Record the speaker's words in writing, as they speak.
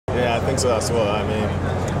think so as well. I mean,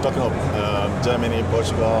 talking of Germany,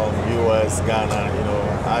 Portugal, US, Ghana,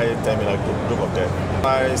 I tell me like a group of them.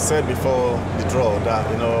 I said before the draw that,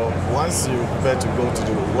 once you prepare to go to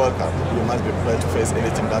the World Cup, you must be prepared to face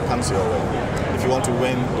anything that comes your way. If you want to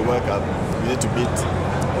win the World Cup, you need to beat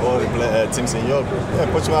all the teams in your group. Yeah,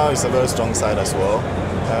 Portugal is a very strong side as well.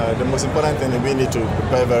 The most important thing is we need to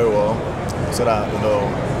prepare very well so that,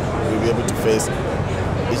 we'll be able to face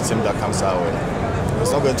each team that comes our way.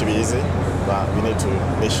 It's not going to be easy, but we need to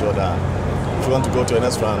make sure that if you want to go to the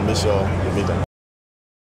next round, make sure you beat them.